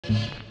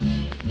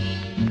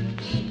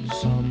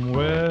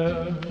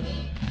Somewhere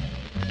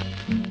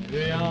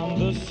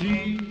beyond the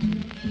sea,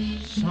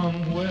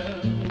 somewhere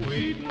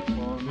waiting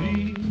for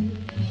me,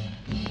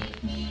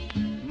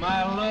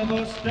 my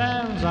lover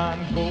stands on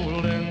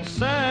golden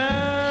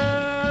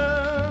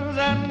sands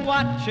and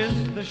watches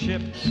the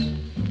ships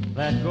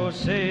that go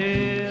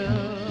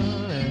sailing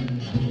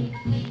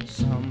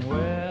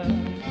somewhere.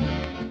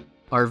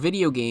 Are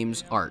video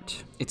games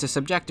art? It's a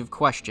subjective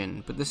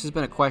question, but this has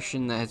been a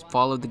question that has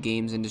followed the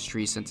games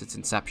industry since its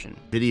inception.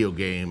 Video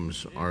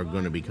games are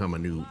going to become a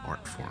new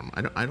art form.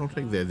 I don't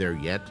think they're there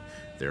yet.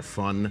 They're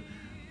fun.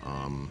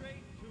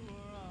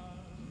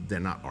 They're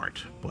not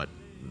art, but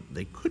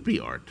they could be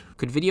art.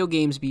 Could video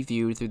games be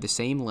viewed through the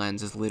same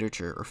lens as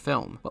literature or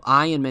film? While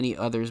I and many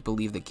others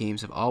believe that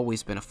games have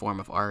always been a form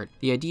of art,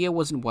 the idea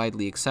wasn't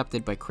widely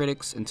accepted by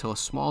critics until a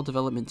small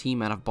development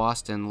team out of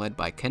Boston led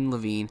by Ken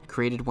Levine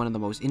created one of the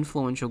most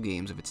influential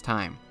games of its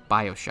time.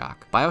 Bioshock.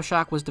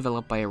 Bioshock was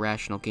developed by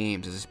Irrational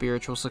Games as a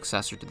spiritual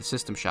successor to the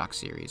System Shock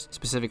series,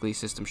 specifically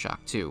System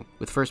Shock 2.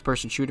 With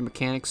first-person shooter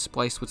mechanics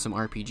spliced with some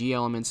RPG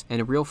elements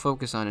and a real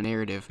focus on a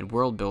narrative and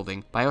world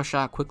building,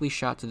 Bioshock quickly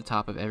shot to the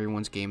top of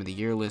everyone's Game of the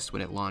Year list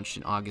when it launched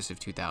in August of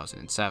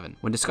 2007.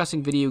 When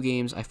discussing video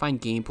games, I find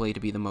gameplay to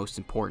be the most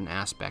important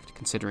aspect,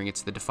 considering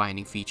it's the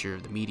defining feature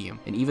of the medium.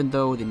 And even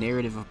though the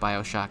narrative of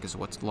Bioshock is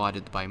what's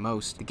lauded by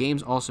most, the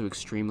game's also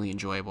extremely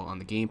enjoyable on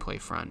the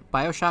gameplay front.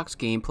 Bioshock's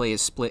gameplay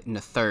is split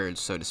into thirds,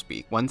 so to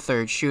speak.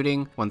 1/3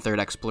 shooting, 1/3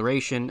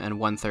 exploration, and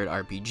 1/3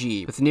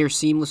 RPG, with near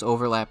seamless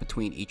overlap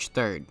between each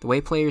third. The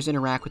way players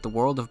interact with the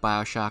world of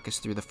Bioshock is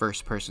through the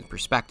first-person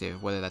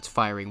perspective, whether that's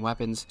firing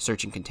weapons,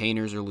 searching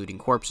containers, or looting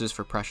corpses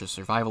for precious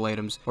survival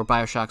items, or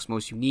Bioshock's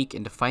most unique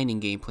and defining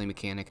gameplay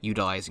mechanic,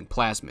 utilizing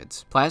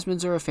plasmids.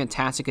 Plasmids are a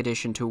fantastic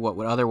addition to what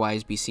would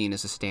otherwise be seen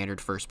as a standard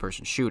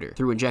first-person shooter.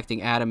 Through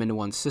injecting Adam into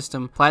one's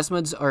system,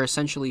 plasmids are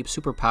essentially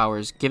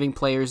superpowers, giving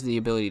players the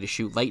ability to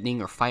shoot lightning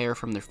or fire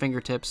from their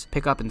fingertips,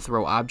 pick up and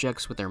throw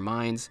objects with their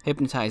minds,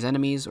 hypnotize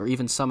enemies, or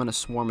even summon a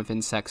swarm of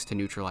insects to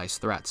neutralize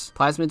threats.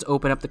 Plasmids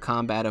open up the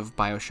combat of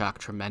Bioshock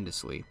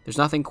tremendously. There's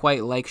nothing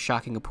quite like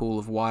shocking a pool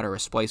of water a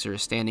splicer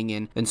is standing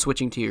in, then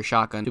switching to your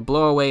shotgun to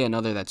blow away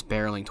another that's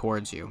barreling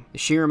towards you. The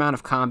sheer amount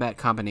of combat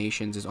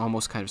combinations is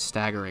almost kind of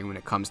staggering when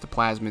it comes to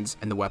plasmids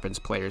and the weapons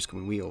players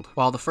can wield.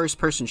 While the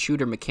first-person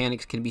shooter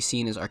mechanics can be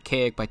seen as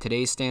archaic by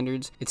today's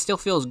standards, it still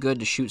feels good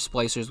to shoot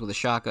splicers with a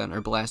shotgun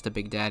or blast a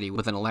Big Daddy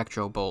with an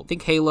electro bolt.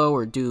 Think Halo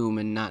or Doom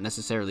and not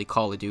necessarily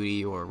Call of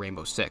Duty or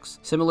Rainbow Six.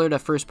 Similar to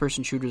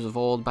first-person shooters of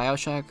old,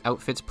 Bioshock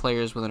outfits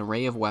players with an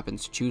array of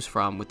weapons to choose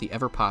from with the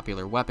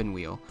ever-popular weapon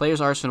wheel.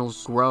 Players'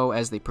 arsenals grow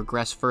as they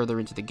progress further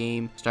into the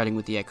game, starting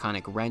with the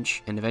iconic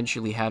wrench, and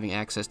eventually having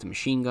access to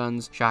machine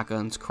guns,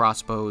 shotguns,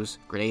 crossbows,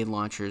 grenade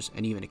launchers,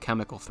 and even a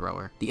chemical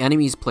thrower. The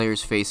enemies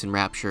players face in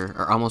Rapture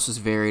are almost as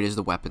varied as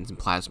the weapons and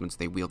plasmids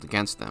they wield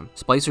against them.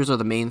 Splicers are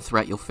the main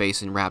threat you'll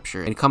face in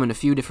Rapture, and come in a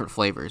few different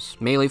flavors.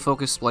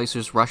 Melee-focused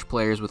splicers rush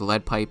players with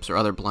lead pipes or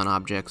other blunt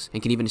objects,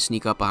 and can even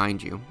sneak up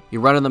behind you.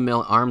 Your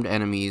run-of-the-mill armed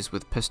enemies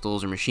with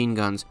pistols or machine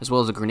guns, as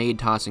well as a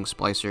grenade-tossing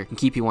splicer, can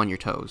keep you on your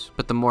toes.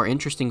 But the more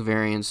interesting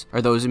variants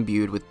are those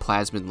imbued with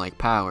plasmid-like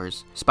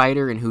powers.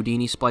 Spider and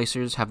Houdini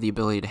splicers have the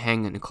ability to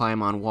hang and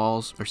climb on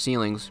walls or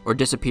ceilings, or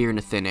disappear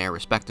into thin air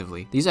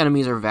respectively. These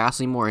enemies are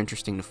vastly more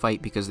interesting to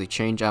fight because they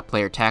change up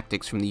player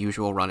tactics from the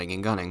usual running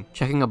and gunning.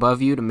 Checking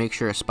above you to make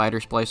sure a spider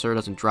splicer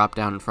doesn't drop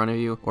down in front of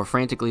you, or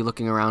frantically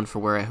looking around for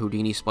where a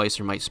Houdini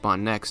splicer might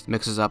spawn next,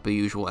 mixes up the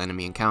usual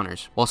enemy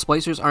encounters. While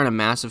splicers aren't a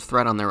massive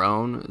threat on their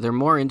own, their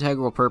more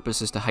integral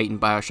purpose is to heighten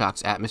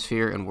Bioshock's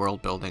atmosphere and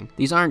world building.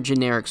 These aren't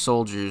generic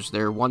soldiers,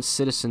 they're once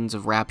citizens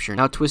of Rapture,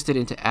 now twisted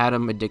into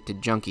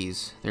Adam-addicted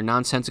junkies. Their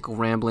nonsensical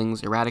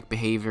ramblings, erratic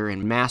behavior,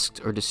 and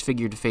masked or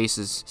disfigured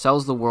faces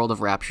sells the world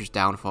of Rapture's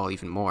downfall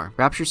even more.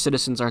 Rapture's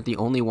citizens aren't the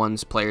only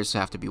ones players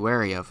have to be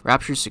wary of.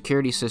 Rapture's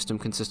security system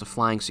consists of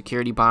flying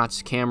security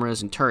bots,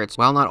 cameras, and turrets.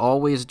 While not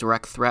always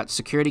direct threats,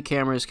 security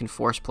cameras can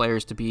force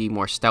players to be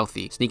more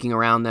stealthy, sneaking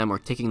around them or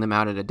taking them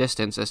out at a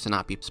distance as to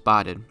not be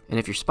spotted. And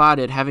if you're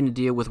spotted, having to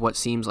deal with what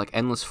seems like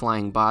endless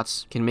flying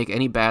bots can make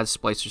any bad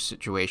splicer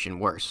situation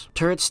worse.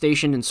 Turrets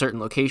stationed in certain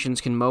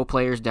locations can mow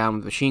players down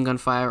with machine gun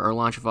fire or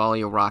launch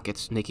volley of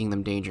rockets, making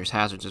them dangerous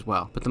hazards as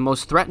well. But the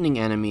most threatening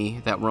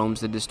enemy that roams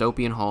the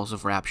dystopian halls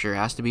of Rapture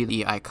has to be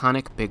the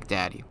iconic Big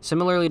Daddy.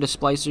 Similarly to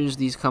splicers,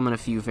 these come in a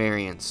few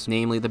variants,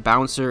 namely the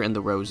Bouncer and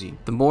the Rosie.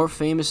 The more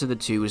famous of the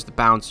two is the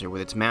Bouncer.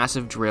 With its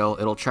massive drill,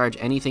 it'll charge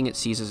anything it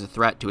sees as a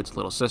threat to its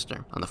little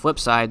sister. On the flip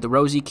side, the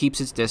Rosie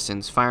keeps its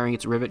distance, firing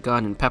its rivet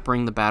gun and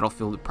peppering the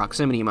battlefield with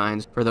proximity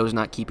mines for those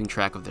not keeping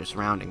track of their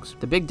surroundings.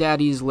 The Big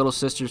Daddies, little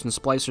sisters, and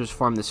splicers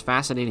form this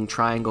fascinating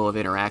triangle of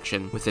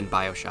interaction within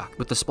Bioshock,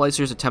 with the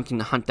splicers attempting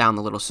to hunt down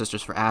the little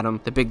sisters for Adam,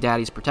 the Big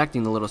Daddies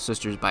protecting the little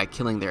sisters by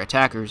killing their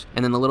attackers,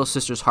 and then the little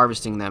sisters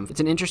harvesting them. It's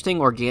an interesting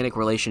organic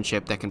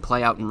relationship that can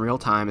play out in real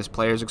time as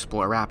players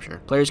explore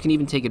Rapture. Players can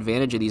even take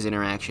advantage of these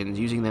interactions,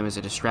 using them as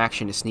a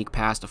distraction to sneak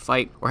past a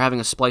fight, or having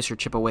a splicer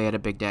chip away at a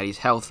Big Daddy's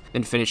health,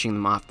 then finishing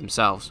them off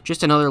themselves.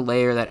 Just another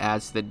layer that adds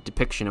that's the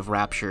depiction of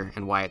Rapture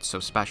and why it's so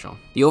special.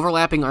 The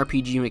overlapping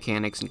RPG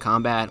mechanics in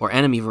combat or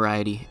enemy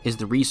variety is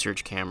the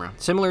research camera.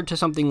 Similar to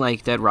something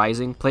like Dead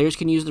Rising, players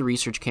can use the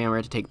research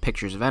camera to take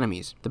pictures of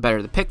enemies. The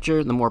better the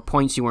picture, the more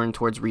points you earn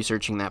towards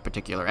researching that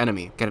particular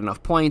enemy. Get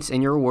enough points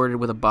and you're rewarded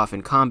with a buff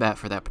in combat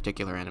for that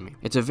particular enemy.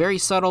 It's a very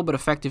subtle but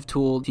effective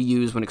tool to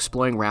use when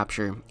exploring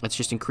Rapture. It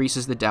just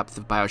increases the depth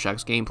of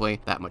Bioshock's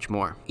gameplay that much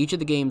more. Each of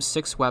the game's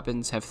 6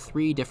 weapons have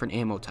 3 different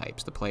ammo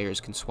types the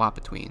players can swap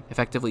between,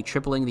 effectively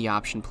tripling the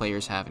option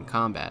players have in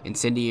combat.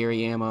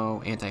 Incendiary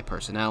ammo,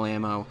 anti-personnel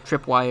ammo,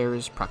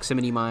 tripwires,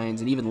 proximity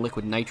mines, and even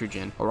liquid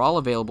nitrogen are all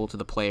available to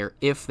the player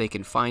if they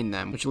can find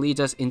them, which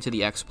leads us into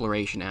the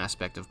exploration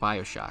aspect of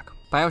Bioshock.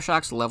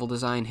 Bioshock's level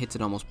design hits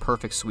an almost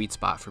perfect sweet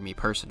spot for me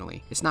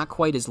personally. It's not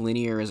quite as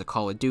linear as a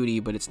Call of Duty,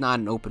 but it's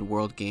not an open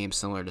world game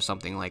similar to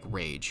something like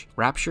Rage.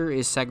 Rapture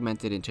is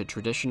segmented into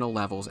traditional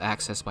levels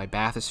accessed by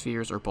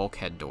bathyspheres or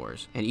bulkhead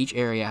doors, and each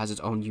area has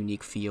its own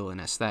unique feel and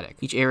aesthetic.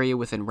 Each area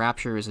within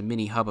Rapture is a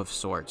mini hub of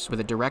sorts,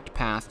 with a direct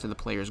path to the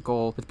player's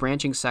goal, with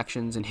branching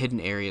sections and hidden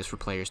areas for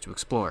players to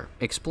explore.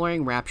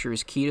 Exploring Rapture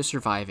is key to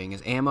surviving,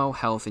 as ammo,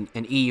 health,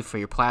 and Eve for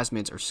your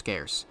plasmids are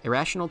scarce.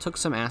 Irrational took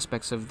some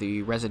aspects of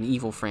the Resident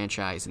Evil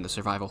franchise in the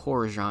survival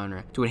horror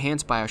genre to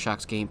enhance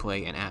Bioshock's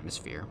gameplay and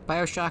atmosphere.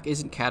 Bioshock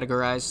isn't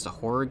categorized as a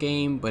horror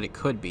game, but it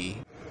could be.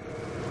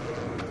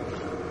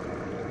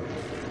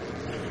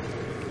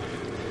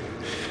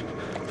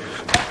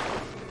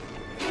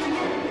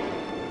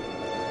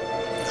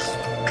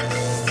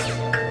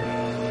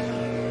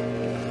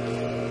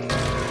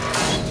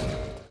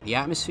 The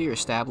atmosphere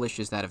established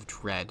is that of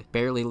dread.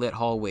 Barely lit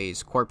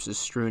hallways, corpses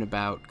strewn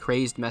about,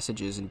 crazed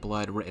messages and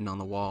blood written on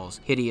the walls.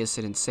 Hideous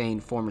and insane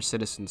former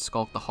citizens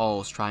skulk the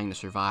halls trying to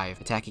survive,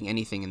 attacking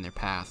anything in their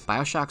path.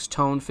 Bioshock's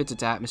tone fits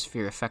its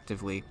atmosphere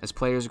effectively as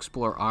players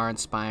explore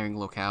awe-inspiring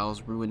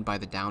locales ruined by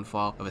the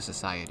downfall of a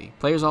society.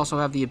 Players also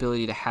have the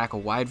ability to hack a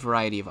wide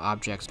variety of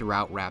objects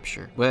throughout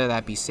Rapture, whether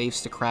that be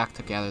safes to crack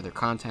to gather their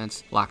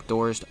contents, locked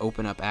doors to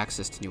open up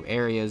access to new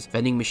areas,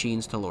 vending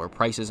machines to lower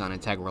prices on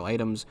integral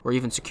items, or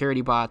even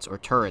security bots or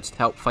turrets to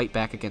help fight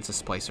back against a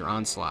Splicer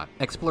onslaught.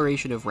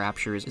 Exploration of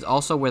Rapture is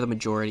also where the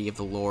majority of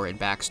the lore and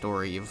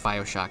backstory of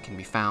Bioshock can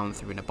be found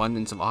through an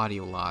abundance of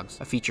audio logs,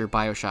 a feature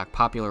Bioshock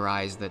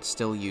popularized that's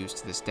still used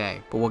to this day,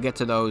 but we'll get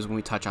to those when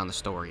we touch on the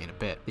story in a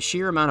bit. The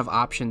sheer amount of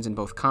options in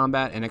both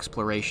combat and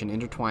exploration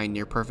intertwine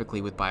near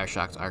perfectly with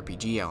Bioshock's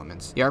RPG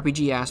elements. The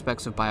RPG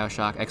aspects of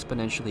Bioshock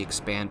exponentially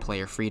expand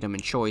player freedom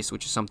and choice,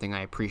 which is something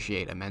I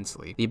appreciate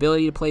immensely. The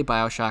ability to play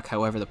Bioshock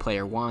however the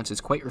player wants is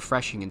quite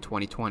refreshing in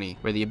 2020,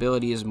 where the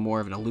ability is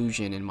more of an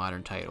illusion in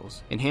modern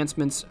titles.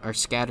 Enhancements are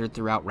scattered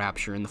throughout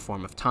Rapture in the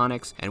form of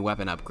tonics and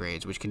weapon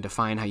upgrades, which can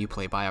define how you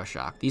play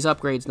Bioshock. These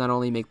upgrades not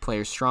only make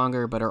players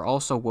stronger, but are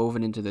also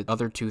woven into the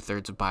other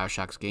 2/3 of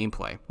Bioshock's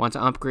gameplay. Want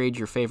to upgrade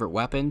your favorite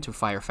weapon to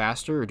fire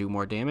faster or do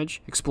more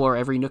damage? Explore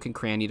every nook and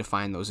cranny to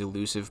find those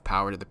elusive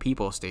power to the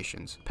people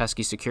stations.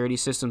 Pesky security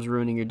systems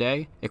ruining your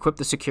day? Equip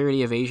the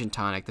security evasion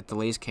tonic that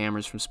delays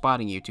cameras from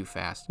spotting you too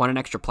fast. Want an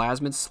extra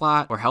plasmid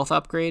slot or health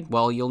upgrade?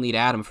 Well, you'll need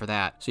Adam for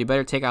that, so you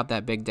better take out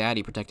that big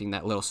daddy protecting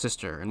that little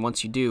sister, and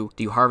once you do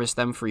you harvest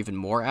them for even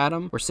more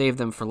Adam, or save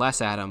them for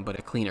less Adam but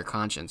a cleaner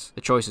conscience?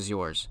 The choice is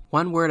yours.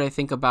 One word I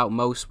think about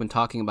most when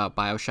talking about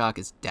Bioshock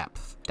is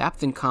depth.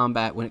 Depth in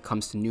combat when it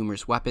comes to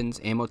numerous weapons,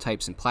 ammo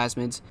types, and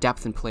plasmids,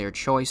 depth in player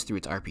choice through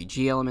its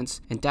RPG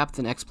elements, and depth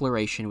in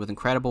exploration with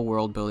incredible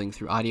world building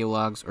through audio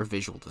logs or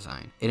visual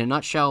design. In a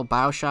nutshell,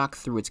 Bioshock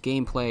through its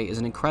gameplay is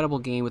an incredible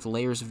game with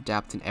layers of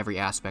depth in every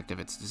aspect of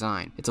its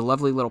design. It's a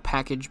lovely little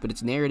package, but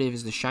its narrative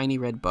is the shiny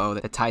red bow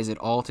that ties it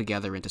all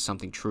together into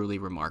something truly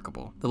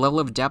remarkable. The level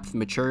of depth and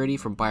maturity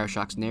from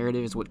Bioshock's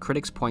narrative is what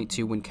critics point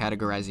to when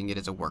categorizing it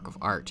as a work of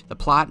art. The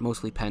plot,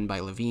 mostly penned by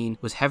Levine,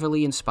 was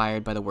heavily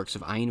inspired by the works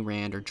of Ayn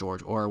Rand or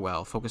George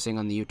Orwell, focusing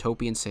on the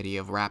utopian city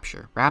of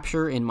Rapture.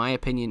 Rapture, in my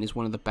opinion, is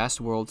one of the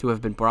best worlds to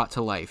have been brought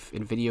to life,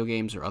 in video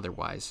games or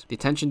otherwise. The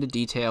attention to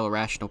detail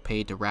Irrational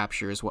paid to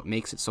Rapture is what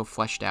makes it so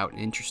fleshed out and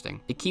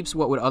interesting. It keeps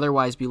what would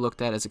otherwise be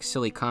looked at as a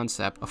silly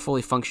concept, a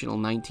fully functional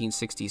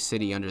 1960s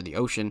city under the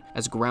ocean,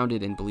 as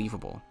grounded and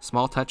believable.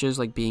 Small touches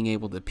like being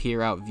able to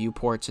peer out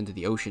viewports into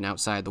the ocean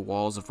outside the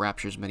walls of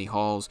Rapture's many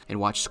halls and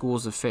watch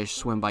schools of fish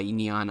swim by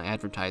neon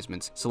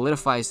advertisements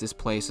solidifies this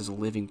place as a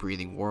living,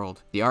 breathing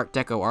world. The Art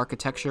Deco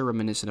architecture,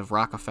 reminiscent of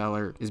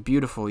Rockefeller, is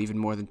beautiful even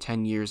more than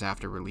 10 years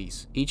after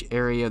release. Each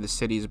area of the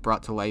city is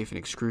brought to life in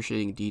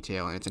excruciating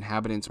detail, and its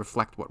inhabitants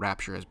reflect what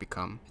Rapture has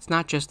become. It's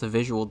not just the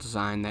visual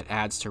design that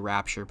adds to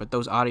Rapture, but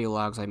those audio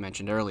logs I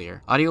mentioned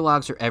earlier. Audio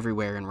logs are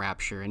everywhere in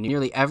Rapture, and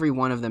nearly every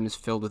one of them is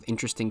filled with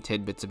interesting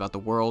tidbits about the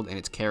world and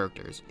its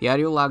characters. The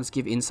audio logs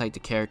give insight to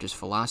characters'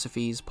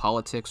 philosophies,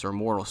 politics, or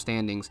moral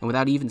standings, and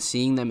without even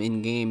seeing them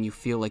in-game, you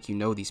feel like you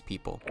know these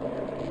people.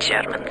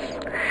 Germans.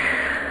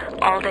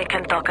 All they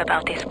can talk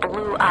about is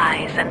blue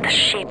eyes and the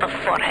shape of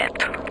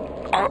forehead.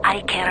 All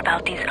I care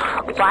about is,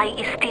 why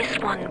is this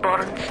one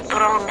born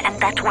strong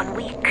and that one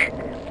weak?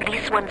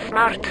 This one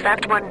smart,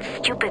 that one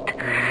stupid.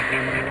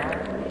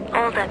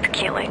 All that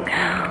killing.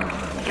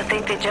 You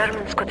think the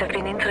Germans could have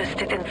been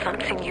interested in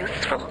something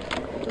useful?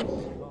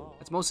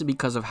 It's mostly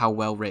because of how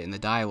well written the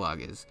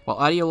dialogue is. While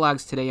audio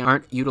logs today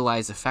aren't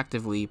utilized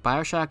effectively,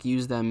 Bioshock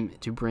used them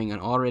to bring an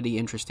already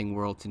interesting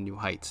world to new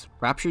heights.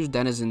 Rapture's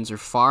denizens are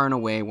far and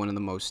away one of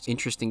the most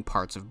interesting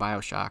parts of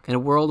Bioshock. In a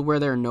world where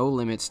there are no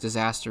limits,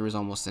 disaster is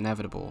almost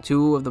inevitable.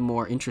 Two of the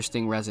more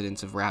interesting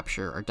residents of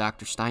Rapture are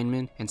Dr.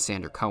 Steinman and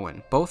Sander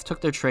Cohen. Both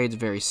took their trades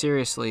very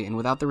seriously, and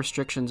without the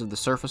restrictions of the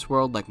surface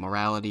world like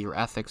morality or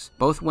ethics,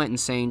 both went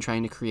insane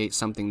trying to create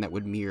something that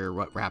would mirror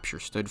what Rapture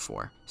stood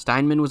for.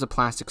 Steinman was a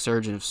plastic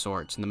surgeon of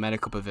sorts in the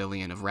medical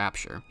pavilion of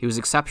Rapture. He was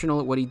exceptional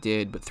at what he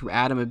did, but through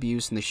atom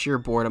abuse and the sheer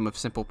boredom of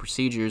simple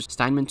procedures,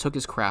 Steinman took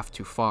his craft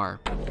too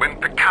far. When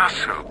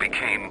Picasso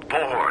became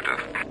bored of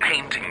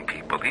painting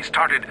people, he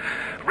started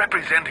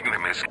representing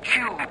them as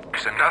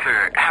cubes and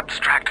other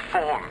abstract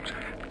forms.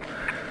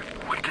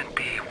 Wouldn't it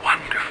be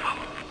wonderful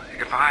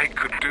if I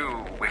could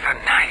do with a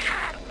knife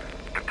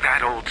what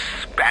that old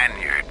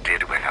Spaniard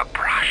did with a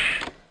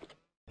brush?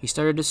 He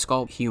started to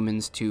sculpt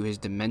humans to his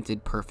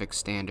demented perfect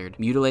standard,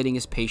 mutilating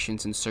his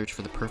patients in search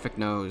for the perfect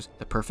nose,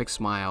 the perfect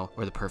smile,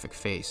 or the perfect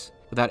face.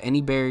 Without any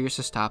barriers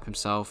to stop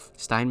himself,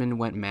 Steinman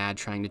went mad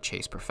trying to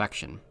chase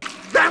perfection.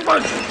 That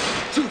one's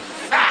too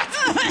fat!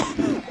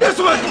 This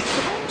one's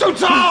too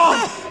tall!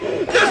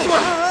 This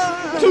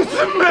one's too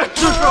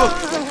symmetrical!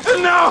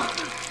 And now,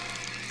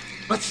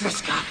 what's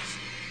this, guys?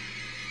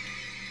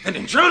 An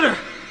intruder!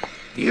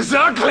 He's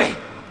ugly!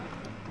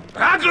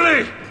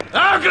 Ugly!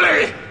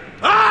 Ugly!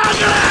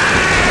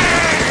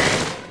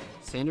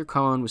 Sander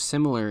Cohen was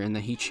similar in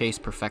that he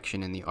chased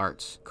perfection in the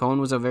arts. Cohen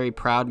was a very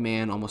proud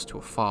man almost to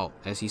a fault,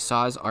 as he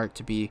saw his art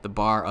to be the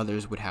bar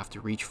others would have to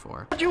reach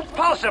for. Could you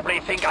possibly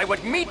think I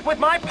would meet with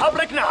my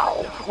public now,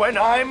 when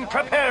I'm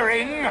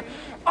preparing?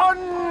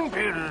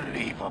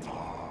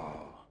 Unbelievable.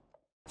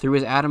 Through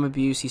his atom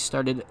abuse, he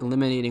started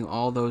eliminating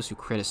all those who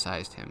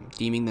criticized him,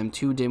 deeming them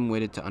too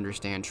dim-witted to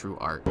understand true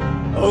art.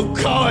 Oh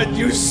God,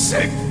 you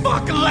sick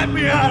fuck, let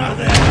me out of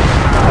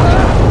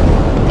there!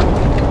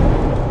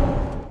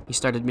 He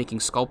started making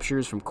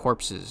sculptures from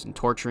corpses and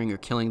torturing or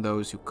killing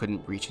those who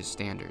couldn't reach his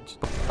standards.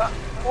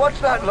 What's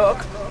that look?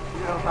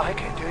 You don't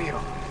like it, do you?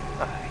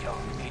 I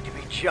don't need to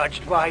be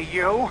judged by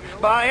you,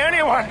 by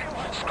anyone.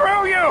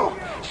 Screw you!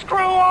 Screw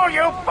all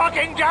you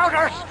fucking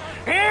doubters!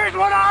 Here's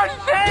what I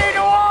say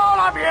to all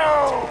of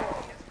you!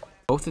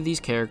 Both of these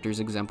characters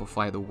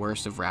exemplify the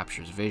worst of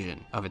Rapture's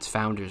vision, of its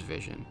founder's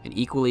vision, an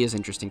equally as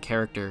interesting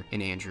character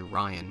in Andrew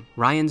Ryan.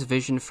 Ryan's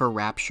vision for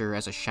Rapture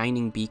as a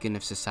shining beacon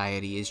of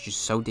society is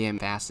just so damn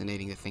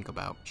fascinating to think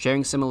about.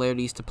 Sharing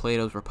similarities to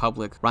Plato's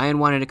Republic, Ryan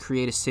wanted to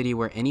create a city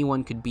where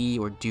anyone could be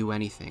or do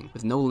anything,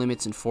 with no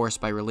limits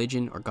enforced by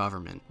religion or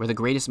government, where the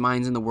greatest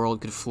minds in the world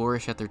could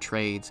flourish at their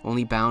trades,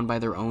 only bound by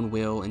their own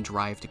will and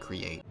drive to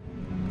create.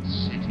 A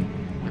city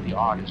where the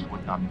artist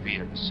would not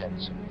fear the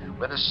censor,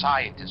 where the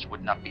scientist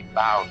would not be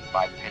bound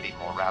by petty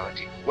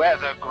morality, where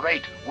the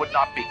great would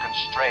not be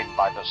constrained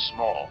by the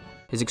small.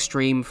 His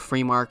extreme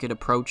free market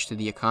approach to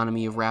the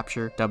economy of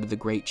Rapture, dubbed the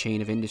Great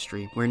Chain of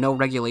Industry, where no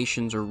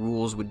regulations or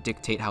rules would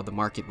dictate how the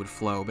market would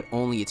flow, but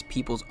only its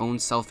people's own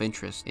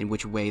self-interest in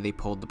which way they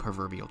pulled the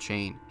proverbial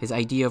chain. His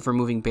idea of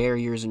removing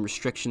barriers and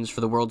restrictions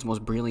for the world's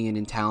most brilliant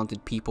and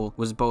talented people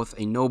was both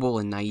a noble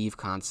and naive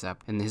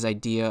concept, and his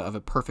idea of a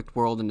perfect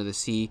world under the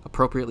sea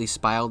appropriately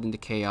spiraled into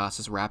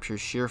chaos as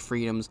Rapture's sheer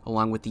freedoms,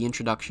 along with the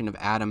introduction of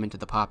Adam into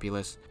the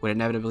populace, would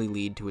inevitably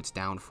lead to its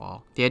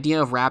downfall. The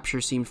idea of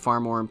Rapture seemed far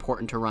more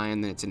important to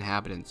Ryan than its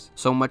inhabitants.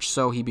 So much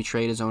so he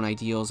betrayed his own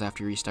ideals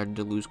after he started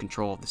to lose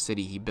control of the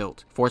city he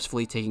built,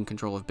 forcefully taking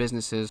control of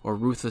businesses or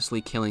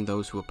ruthlessly killing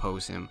those who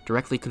oppose him,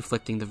 directly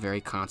conflicting the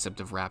very concept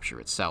of Rapture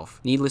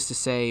itself. Needless to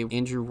say,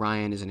 Andrew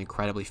Ryan is an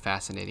incredibly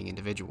fascinating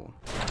individual.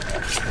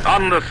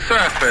 On the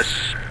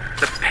surface,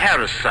 the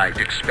parasite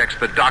expects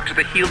the doctor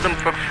to heal them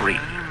for free,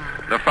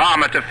 the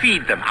farmer to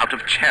feed them out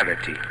of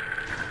charity.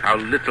 How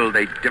little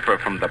they differ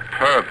from the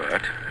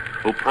pervert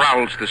who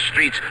prowls the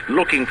streets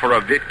looking for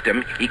a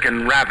victim he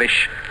can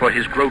ravish for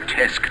his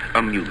grotesque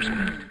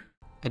amusement.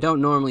 I don't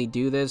normally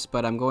do this,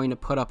 but I'm going to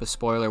put up a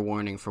spoiler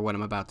warning for what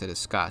I'm about to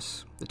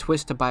discuss. The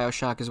twist to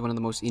Bioshock is one of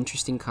the most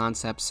interesting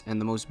concepts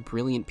and the most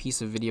brilliant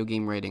piece of video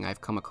game writing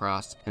I've come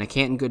across, and I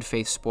can't in good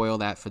faith spoil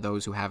that for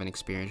those who haven't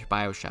experienced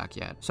Bioshock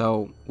yet.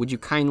 So, would you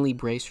kindly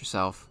brace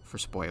yourself for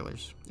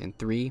spoilers? In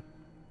 3,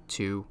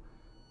 2,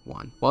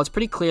 1. While it's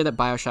pretty clear that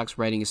Bioshock's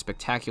writing is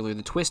spectacular,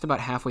 the twist about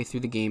halfway through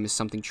the game is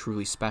something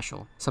truly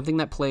special. Something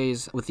that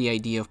plays with the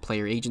idea of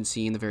player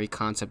agency and the very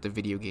concept of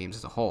video games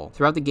as a whole.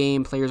 Throughout the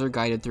game, players are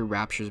guided through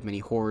Rapture's many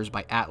horrors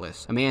by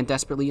Atlas, a man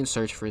desperately in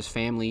search for his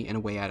family and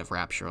a way out of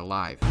Rapture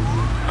alive.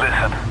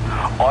 Listen,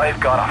 I've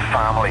got a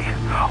family.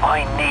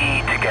 I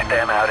need to get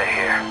them out of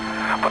here.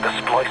 But the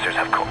splicers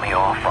have cut me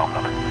off from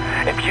them.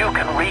 If you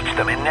can reach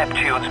them in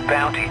Neptune's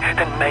bounty,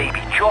 then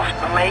maybe, just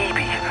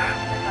maybe...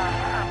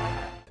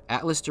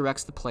 Atlas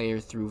directs the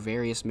player through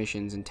various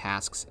missions and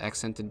tasks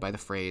accented by the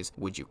phrase,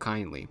 "Would you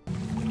kindly?"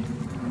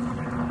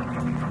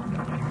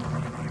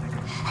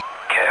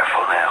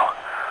 Careful now.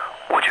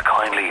 Would you kindly?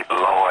 kindly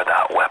lower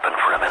that weapon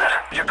for a minute?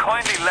 Would you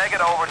kindly leg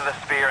it over to the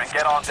spear and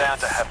get on down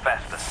to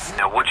Hephaestus?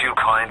 Now, would you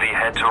kindly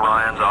head to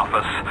Ryan's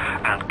office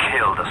and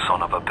kill the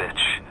son of a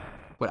bitch?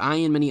 What I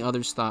and many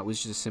others thought was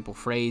just a simple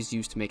phrase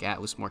used to make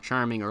Atlas more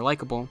charming or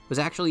likable was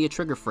actually a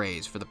trigger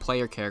phrase for the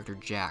player character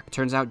Jack. It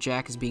turns out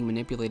Jack is being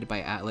manipulated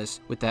by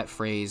Atlas with that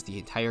phrase the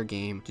entire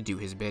game to do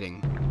his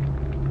bidding.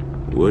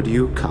 Would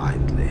you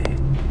kindly?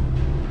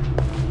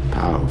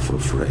 Powerful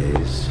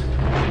phrase.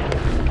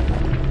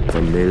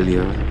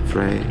 Familiar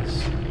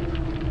phrase.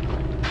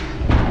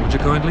 Would you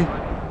kindly?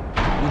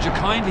 Would you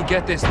kindly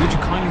get this? Would you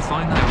kindly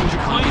find that? Would you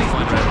kindly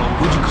find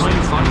that? Would you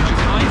kindly find? Would you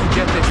kindly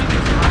get this?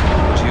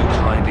 Would you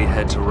kindly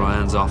head to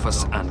Ryan's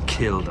office and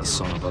kill the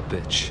son of a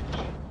bitch?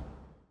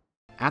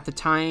 At the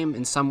time,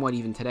 and somewhat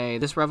even today,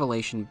 this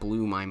revelation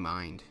blew my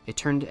mind. It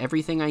turned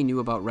everything I knew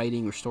about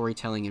writing or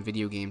storytelling in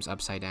video games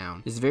upside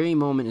down. This very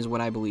moment is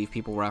what I believe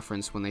people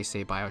reference when they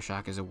say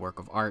Bioshock is a work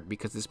of art,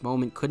 because this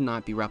moment could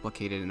not be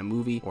replicated in a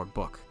movie or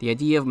book. The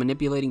idea of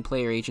manipulating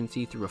player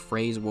agency through a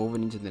phrase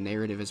woven into the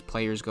narrative as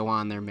players go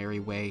on their merry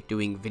way,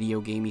 doing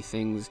video gamey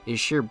things, is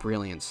sheer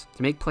brilliance.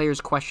 To make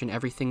players question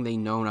everything they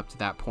known up to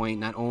that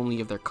point, not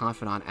only of their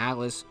confidant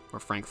Atlas, or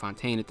Frank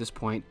Fontaine at this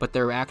point, but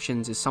their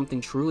actions is something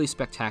truly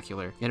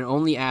spectacular, and it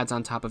only adds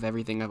on top of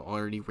everything I've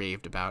already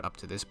raved about up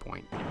to this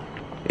point.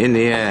 In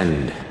the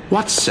end,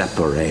 what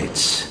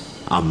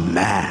separates a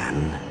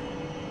man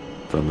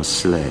from a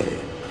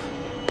slave?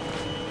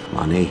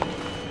 Money?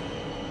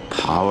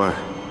 Power?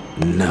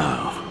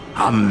 No.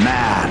 A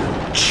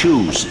man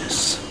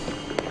chooses.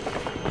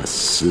 A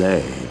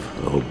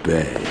slave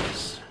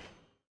obeys.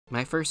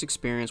 My first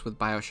experience with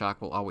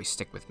Bioshock will always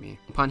stick with me.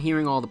 Upon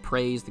hearing all the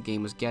praise the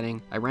game was getting,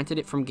 I rented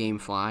it from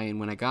GameFly, and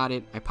when I got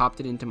it, I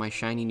popped it into my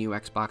shiny new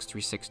Xbox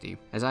 360.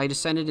 As I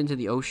descended into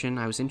the ocean,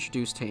 I was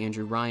introduced to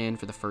Andrew Ryan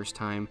for the first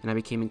time, and I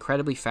became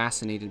incredibly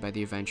fascinated by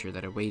the adventure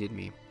that awaited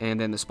me. And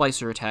then the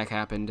Splicer attack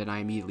happened, and I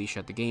immediately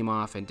shut the game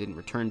off and didn't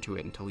return to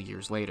it until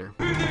years later.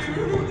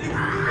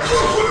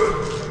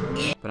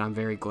 But I'm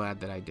very glad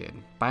that I did.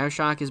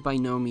 Bioshock is by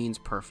no means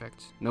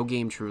perfect. No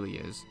game truly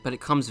is, but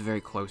it comes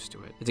very close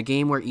to it. It's a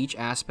game where each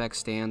aspect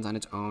stands on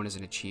its own as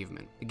an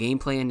achievement. The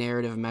gameplay and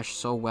narrative mesh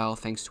so well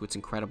thanks to its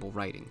incredible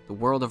writing. The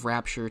world of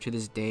Rapture to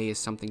this day is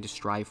something to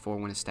strive for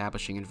when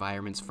establishing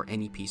environments for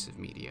any piece of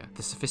media.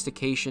 The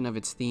sophistication of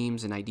its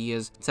themes and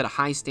ideas set a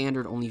high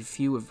standard only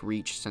few have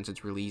reached since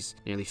its release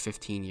nearly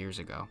 15 years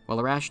ago. While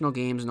Irrational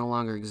Games no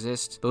longer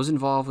exist, those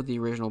involved with the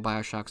original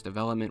Bioshock's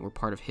development were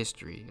part of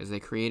history, as they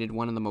created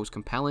one of the most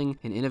compelling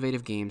and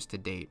innovative games to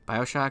date.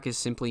 Bioshock is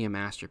simply a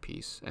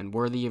masterpiece, and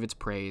worthy of its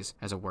praise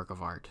as a work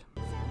of art.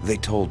 They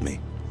told me,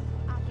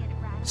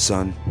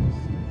 son,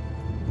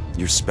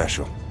 you're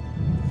special.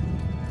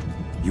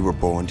 You were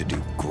born to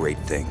do great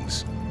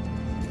things.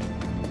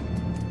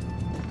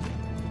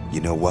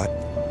 You know what?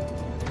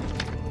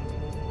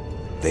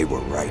 They were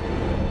right.